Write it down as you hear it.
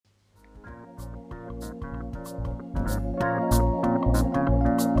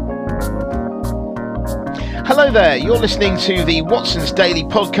Hello there, you're listening to the Watson's Daily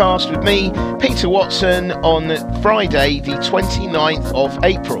Podcast with me, Peter Watson, on Friday the 29th of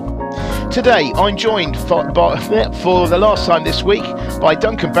April. Today I'm joined for the last time this week by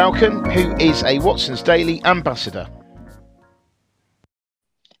Duncan Balcon, who is a Watson's Daily ambassador.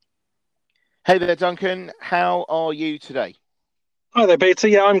 Hey there Duncan, how are you today? Hi there Peter,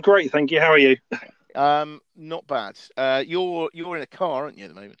 yeah I'm great thank you, how are you? Not bad. You're in a car, aren't you, at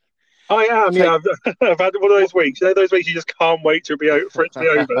the moment? I am, yeah. I've had one of those weeks. You know, those weeks you just can't wait for it to be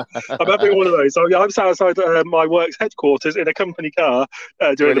over. I'm having one of those. So yeah, I'm sat outside my work's headquarters in a company car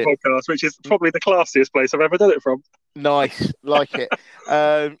doing the podcast, which is probably the classiest place I've ever done it from. Nice, like it.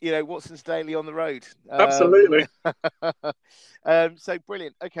 Watson's Daily on the road. Absolutely. So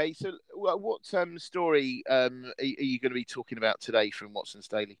brilliant. Okay, so what story are you going to be talking about today from Watson's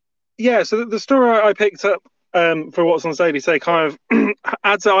Daily? Yeah, so the story I picked up for Watson's Daily say kind of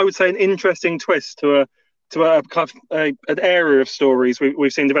adds, I would say, an interesting twist to a kind of an area of stories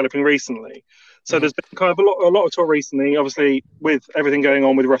we've seen developing recently. So there's been kind of a lot of talk recently, obviously, with everything going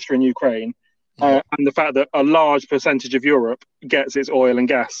on with Russia and Ukraine, and the fact that a large percentage of Europe gets its oil and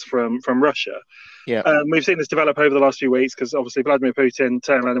gas from Russia. Yeah, we've seen this develop over the last few weeks because obviously Vladimir Putin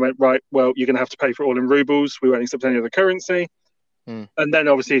turned around and went, right, well, you're going to have to pay for it all in rubles. We won't accept any other currency. And then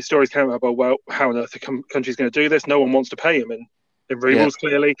obviously stories came out about, well, how on earth the country's going to do this? No one wants to pay him in rubles,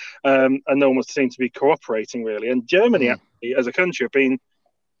 clearly, and no one seem to be cooperating, really. And Germany, actually, as a country, have been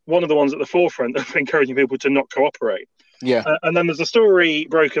one of the ones at the forefront of encouraging people to not cooperate. Yeah. And then there's a story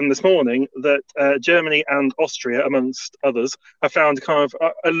broken this morning that Germany and Austria, amongst others, have found kind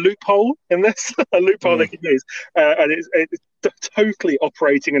of a loophole in this, a loophole they can use. And it's totally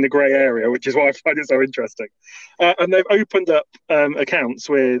operating in a grey area, which is why I find it so interesting. And they've opened up accounts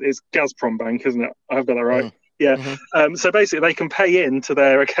with, it's Gazprom Bank, isn't it? I've got that right. Yeah. So basically, they can pay into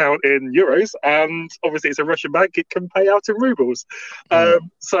their account in euros, and obviously, it's a Russian bank. It can pay out in rubles.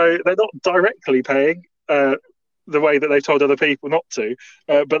 So they're not directly paying the way that they've told other people not to,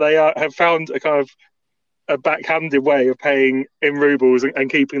 but they have found a kind of a backhanded way of paying in rubles and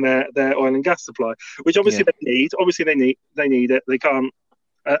keeping their oil and gas supply, which obviously they need. Obviously, they need it. They can't,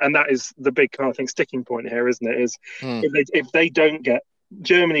 and that is the big kind of thing sticking point here, isn't it? Is if they don't get,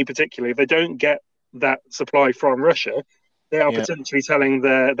 Germany particularly, if they don't get that supply from Russia, they are potentially telling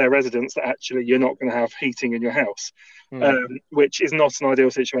their residents that actually you're not going to have heating in your house, which is not an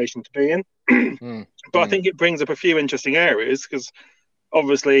ideal situation to be in. But I think it brings up a few interesting areas because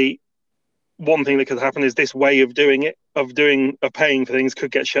obviously one thing that could happen is this way of doing it, of paying for things,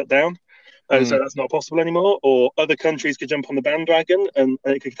 could get shut down. So that's not possible anymore. Or other countries could jump on the bandwagon and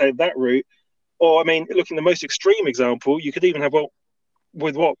it could take that route. Or, I mean, looking at the most extreme example, you could even have, well,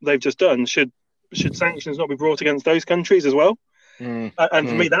 with what they've just done, should sanctions not be brought against those countries as well? And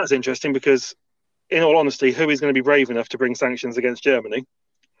for me, that's interesting because, in all honesty, who is going to be brave enough to bring sanctions against Germany?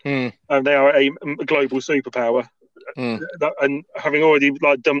 And they are a global superpower. And having already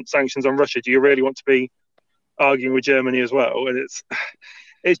dumped sanctions on Russia, do you really want to be arguing with Germany as well? And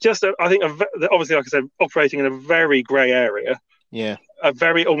it's just, I think, obviously, like I said, operating in a very grey area. Yeah. A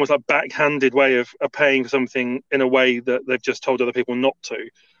very almost like backhanded way of paying for something in a way that they've just told other people not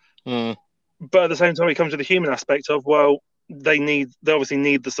to. But at the same time, it comes to the human aspect of, well, they obviously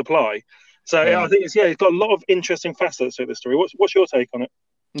need the supply. So I think it's got a lot of interesting facets to this story. What's your take on it?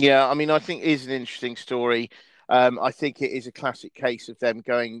 Yeah, I mean, I think it is an interesting story. I think it is a classic case of them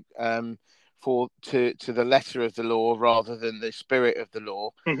going to the letter of the law rather than the spirit of the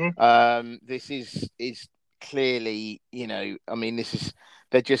law. This is clearly, I mean,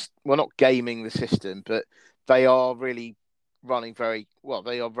 we're not gaming the system, but they are really running very well.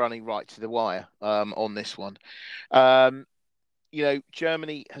 They are running right to the wire on this one.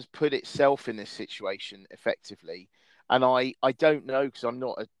 Germany has put itself in this situation effectively. And I don't know, because I'm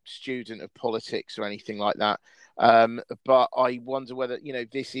not a student of politics or anything like that. But I wonder whether,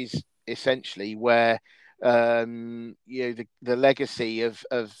 this is essentially where, the legacy of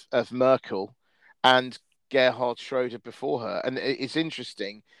Merkel and Gerhard Schroeder before her. And it's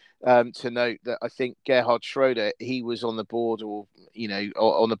interesting to note that I think Gerhard Schroeder, he was on the board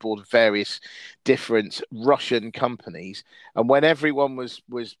on the board of various different Russian companies. And when everyone was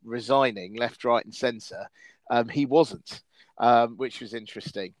resigning left, right and centre, he wasn't, which was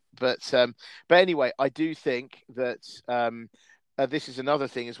interesting. But anyway, I do think that this is another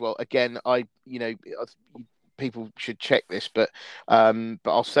thing as well. Again, people should check this, but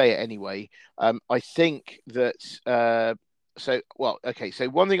I'll say it anyway. I think that. So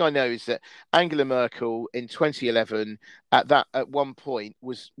one thing I know is that Angela Merkel in 2011 at one point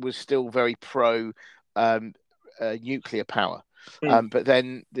was still very pro nuclear power. Mm. But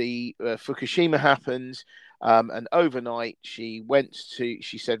then the Fukushima happened, and overnight she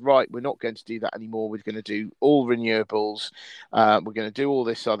said, right, we're not going to do that anymore. We're going to do all renewables. We're going to do all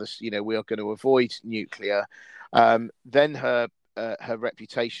this other, we are going to avoid nuclear. Then her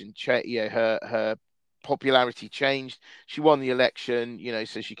reputation, her popularity changed. She won the election,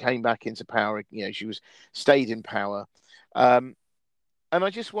 so she came back into power. She stayed in power. And I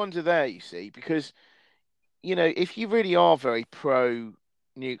just wonder there, you see, because if you really are very pro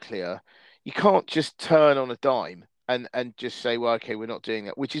nuclear, you can't just turn on a dime and just say, well, okay, we're not doing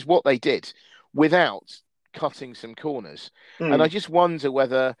that, which is what they did without cutting some corners. And I just wonder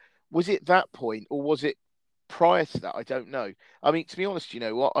whether, was it that point or was it prior to that? I don't know. I mean, to be honest, you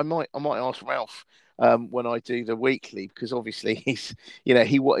know what? I might ask Ralph when I do the weekly, because obviously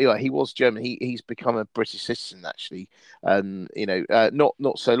he was German. He's become a British citizen actually.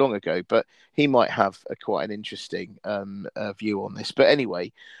 Not so long ago, but he might have quite an interesting view on this. But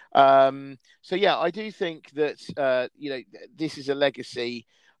anyway, so yeah, I do think that this is a legacy.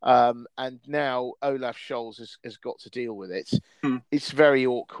 And now Olaf Scholz has got to deal with it. Mm. It's very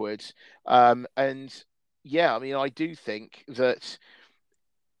awkward. And yeah, I mean, I do think that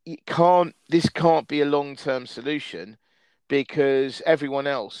this can't be a long-term solution, because everyone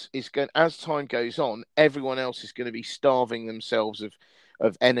else is going, as time goes on, everyone else is going to be starving themselves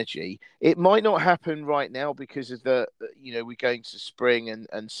of energy. It might not happen right now because of we're going to spring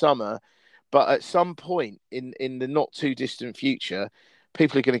and summer, but at some point in the not too distant future,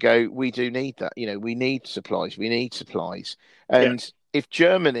 people are going to go, we do need that. We need supplies. And if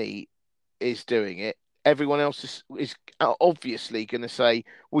Germany is doing it, everyone else is obviously going to say,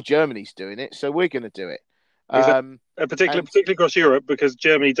 well, Germany's doing it, so we're going to do it. Particularly across Europe, because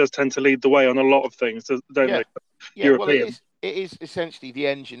Germany does tend to lead the way on a lot of things, don't they? Yeah, well, it is essentially the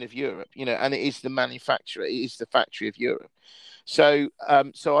engine of Europe, and it is the manufacturer, it is the factory of Europe. So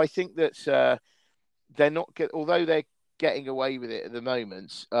I think that they're not although they're getting away with it at the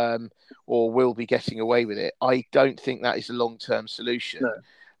moment, or will be getting away with it, I don't think that is a long-term solution. No.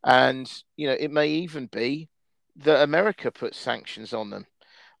 And it may even be that America puts sanctions on them.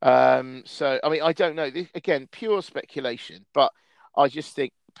 So I mean, I don't know. This, again, pure speculation, but I just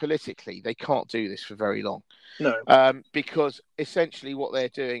think politically they can't do this for very long. No. Because essentially what they're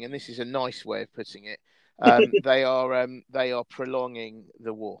doing, and this is a nice way of putting it, they are prolonging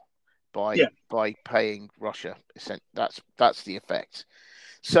the war by paying Russia. That's the effect.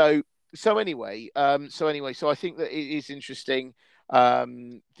 So anyway, so I think that it is interesting.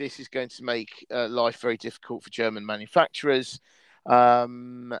 This is going to make life very difficult for German manufacturers,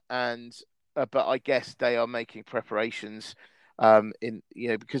 but I guess they are making preparations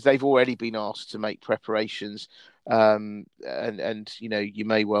because they've already been asked to make preparations, and you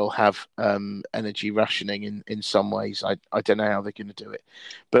may well have energy rationing in some ways. I don't know how they're going to do it,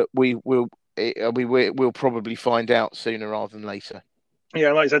 but we'll probably find out sooner rather than later.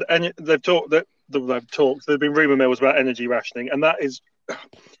 Yeah, like I said, and they've talked. There've been rumor mills about energy rationing, and that is,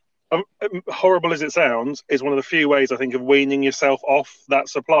 horrible as it sounds, is one of the few ways I think of weaning yourself off that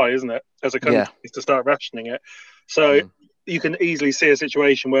supply, isn't it? As a country, is to start rationing it. So you can easily see a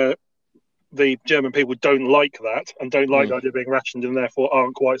situation where the German people don't like that and don't like the idea of being rationed, and therefore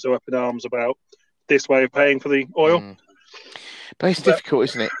aren't quite so up in arms about this way of paying for the oil. But it's difficult,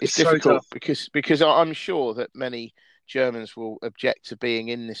 isn't it? It's difficult so because I'm sure that many Germans will object to being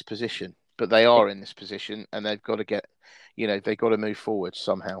in this position, but they are in this position, and they've got to get, they've got to move forward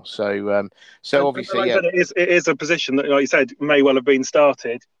somehow. So obviously, like I said, it is a position that, like you said, may well have been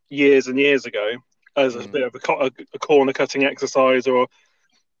started years and years ago as a bit of a corner cutting exercise, or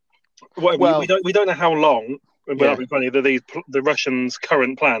we don't know how long. Without being funny, that the Russians'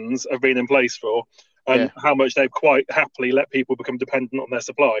 current plans have been in place for, and how much they've quite happily let people become dependent on their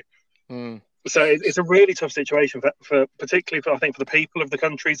supply. So it's a really tough situation for particularly for, I think, for the people of the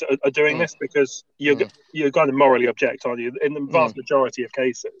countries that are doing this, because you're going to morally object, aren't you, in the vast majority of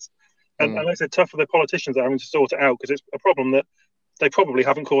cases. And like I said, tough for the politicians that are having to sort it out, because it's a problem that they probably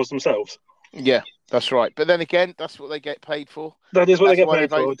haven't caused themselves. Yeah, that's right. But then again, that's what they get paid for. That is what they get paid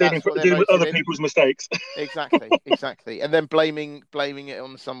for, dealing with other people's mistakes. Exactly. And then blaming it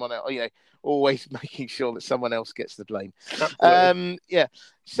on someone else, always making sure that someone else gets the blame. Absolutely.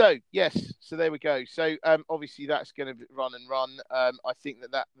 So there we go. So obviously that's going to run. I think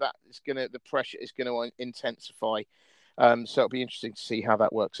that is going to, the pressure is going to intensify. So it'll be interesting to see how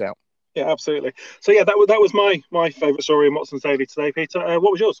that works out. Yeah, absolutely. So that was my favourite story in Watson's Daily today, Peter.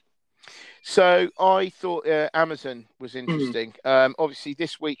 What was yours? So I thought Amazon was Mm. interesting. Obviously,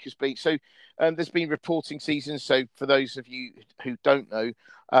 this week has been so. There's been reporting season. So for those of you who don't know,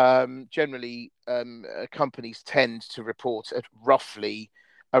 generally companies tend to report at roughly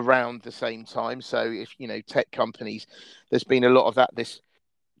around the same time. So if you know tech companies, there's been a lot of that this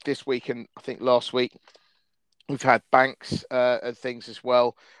week, and I think last week. We've had banks and things as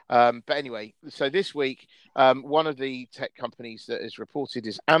well. But anyway, so this week, one of the tech companies that is reported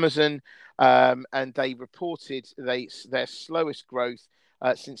is Amazon, and they reported their slowest growth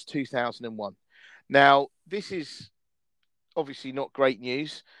since 2001. Now, this is obviously not great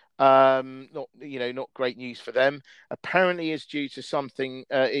news. Not great news for them. Apparently, is due to something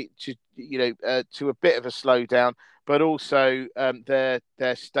to a bit of a slowdown, but also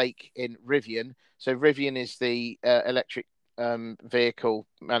their stake in Rivian. So Rivian is the electric vehicle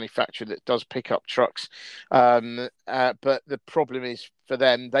manufacturer that does pick up trucks. But the problem is for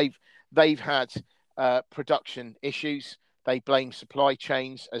them, they've had production issues. They blame supply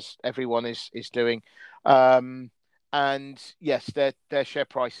chains, as everyone is doing. And yes, their share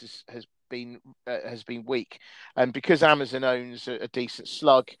price has been weak, and because Amazon owns a decent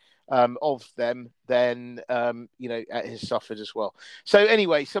slug of them, then it has suffered as well. So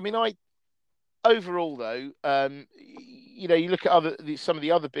anyway, so I mean, I overall though, you look at some of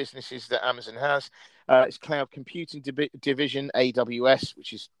the other businesses that Amazon has. Its cloud computing division, AWS,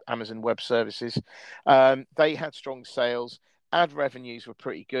 which is Amazon Web Services. They had strong sales. Ad revenues were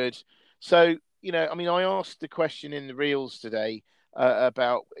pretty good. So I mean, I asked the question in the reels today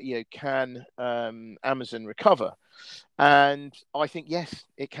about, can Amazon recover? And I think, yes,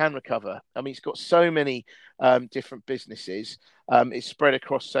 it can recover. I mean, it's got so many different businesses. It's spread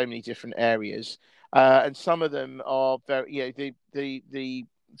across so many different areas. And some of them are very, the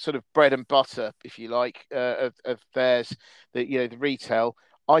sort of bread and butter, if you like, of theirs, the retail,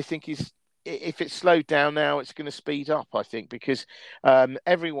 I think if it's slowed down now, it's going to speed up, I think, because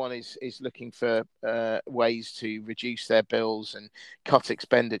everyone is looking for ways to reduce their bills and cut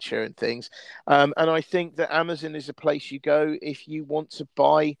expenditure and things. And I think that Amazon is a place you go if you want to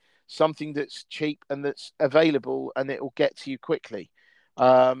buy something that's cheap and that's available and it will get to you quickly.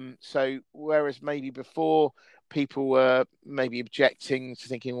 So whereas maybe before people were maybe objecting to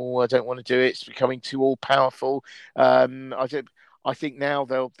thinking, oh, I don't want to do it, it's becoming too all powerful. I think now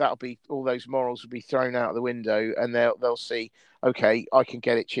that'll be all those morals will be thrown out the window, and they'll see, okay, I can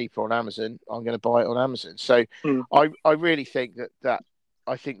get it cheaper on Amazon. I'm going to buy it on Amazon. So Mm. I really think that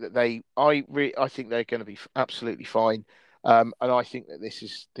I think that I think they're going to be absolutely fine. And I think that this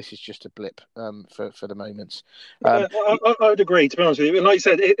is just a blip for the moment. I would agree, to be honest with you. And like you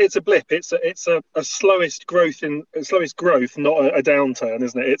said, it's a blip. It's a slowest growth not a downturn,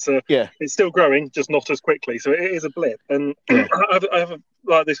 isn't it? Yeah, It's still growing, just not as quickly. So it is a blip. And yeah, I have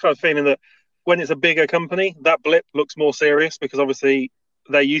like this kind of feeling that when it's a bigger company, that blip looks more serious because obviously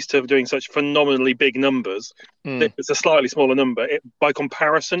they're used to doing such phenomenally big numbers. mm, It's a slightly smaller number. By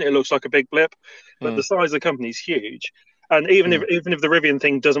comparison, it looks like a big blip, but the mm, size of the company is huge. And even if mm, the Rivian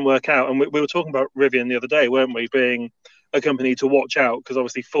thing doesn't work out, and we were talking about Rivian the other day, weren't we? Being a company to watch out because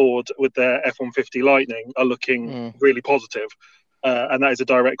obviously Ford with their F-150 Lightning are looking mm, really positive, and that is a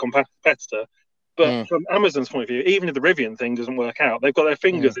direct competitor. But mm, from Amazon's point of view, even if the Rivian thing doesn't work out, they've got their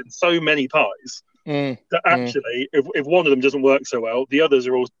fingers mm, in so many pies mm, that mm, actually, if one of them doesn't work so well, the others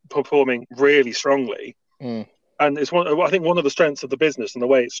are all performing really strongly. mm. And I think one of the strengths of the business and the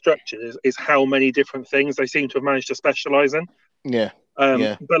way it's structured is how many different things they seem to have managed to specialize in. Yeah,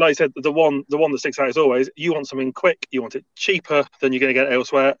 yeah, But like I said, the one that sticks out is always you want something quick, you want it cheaper than you're going to get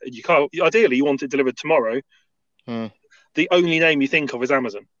elsewhere. You can't. Ideally, you want it delivered tomorrow. mm. The only name you think of is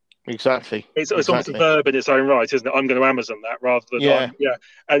Amazon. Exactly, It's almost a exactly. verb in its own right, isn't it? I'm going to Amazon that rather than Yeah,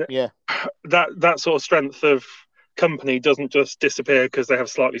 and yeah, that sort of strength of company doesn't just disappear because they have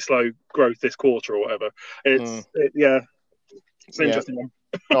slightly slow growth this quarter or whatever. mm, It's an yeah. interesting one.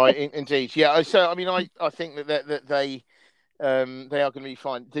 Oh, indeed, yeah. So I mean, I think that they are going to be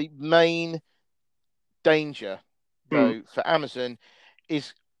fine. The main danger, Hmm. though, for Amazon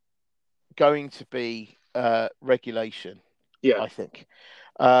is going to be regulation, Yeah, I think.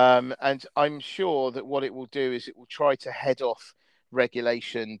 And I'm sure that what it will do is it will try to head off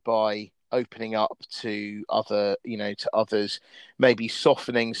regulation by opening up to to others, maybe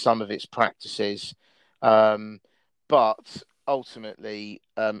softening some of its practices. But ultimately,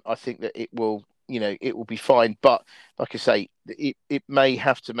 I think that it will be fine. But like I say, it may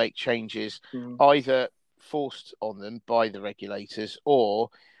have to make changes hmm. either forced on them by the regulators or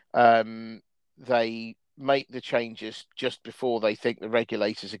they make the changes just before they think the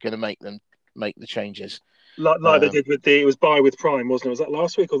regulators are going to make them make the changes. Like they did with it was Buy with Prime, wasn't it? Was that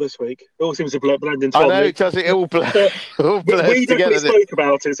last week or this week? It all seems to blend into I one. know it does. It all, all blurs We definitely together. spoke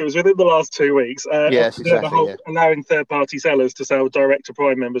about it. So it was within the last 2 weeks. Yes, The exactly. whole allowing third-party sellers to sell direct to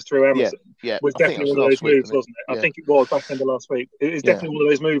Prime members through Amazon was I think definitely that was one of those last week, moves, wasn't it? Yeah. I think it was back end of last week. It is definitely one of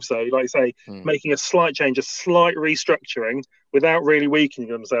those moves, though. Like you say, making a slight change, a slight restructuring without really weakening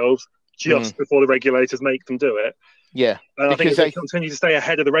themselves just before the regulators make them do it. Yeah, and I think if they continue to stay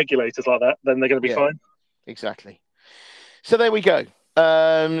ahead of the regulators like that, then they're going to be fine. Exactly. So there we go.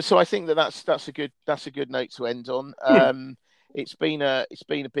 So I think that's a good note to end on. It's been a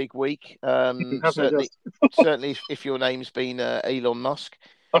big week. Certainly if your name's been Elon Musk.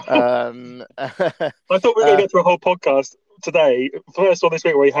 I thought we were going to get through a whole podcast today. First one this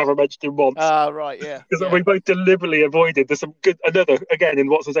week where you haven't mentioned him once. Right, yeah. Because we both deliberately avoided. There's some good, again in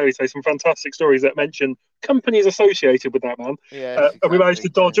Watson's Only Say, some fantastic stories that mention companies associated with that man. Exactly, and we managed to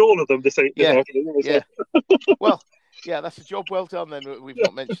dodge all of them this afternoon. Yeah. Well, yeah, that's a job well done then. We've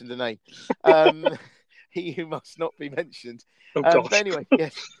not mentioned the name. He who must not be mentioned. But anyway,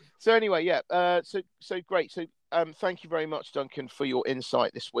 yes. So anyway, so great. So thank you very much, Duncan, for your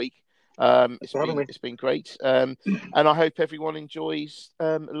insight this week. It's been great. And I hope everyone enjoys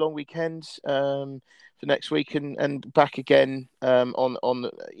a long weekend for next week and back again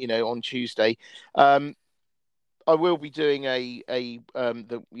on Tuesday. I will be doing the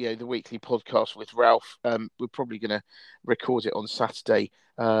weekly podcast with Ralph. We're probably going to record it on Saturday.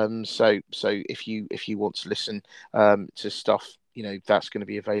 So if you want to listen to stuff, that's going to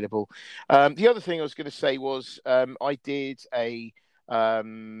be available. The other thing I was going to say was I did a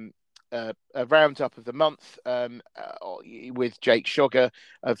roundup of the month with Jake Shogger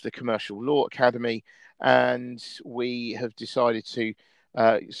of the Commercial Law Academy, and we have decided to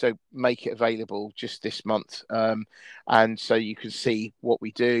make it available just this month, and so you can see what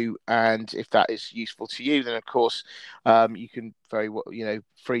we do, and if that is useful to you, then of course you can very well,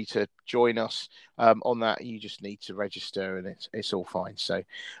 free to join us on that. You just need to register, and it's all fine. So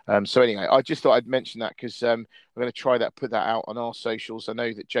anyway, I just thought I'd mention that because I'm going to try that, put that out on our socials. I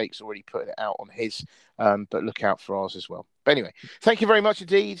know that Jake's already put it out on his, but look out for ours as well. But anyway, thank you very much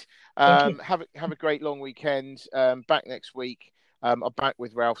indeed. Have a great long weekend. Back next week. I'm back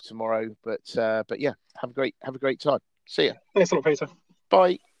with Ralph tomorrow, but yeah, have a great time. See ya. Thanks a lot, Peter.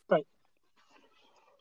 Bye.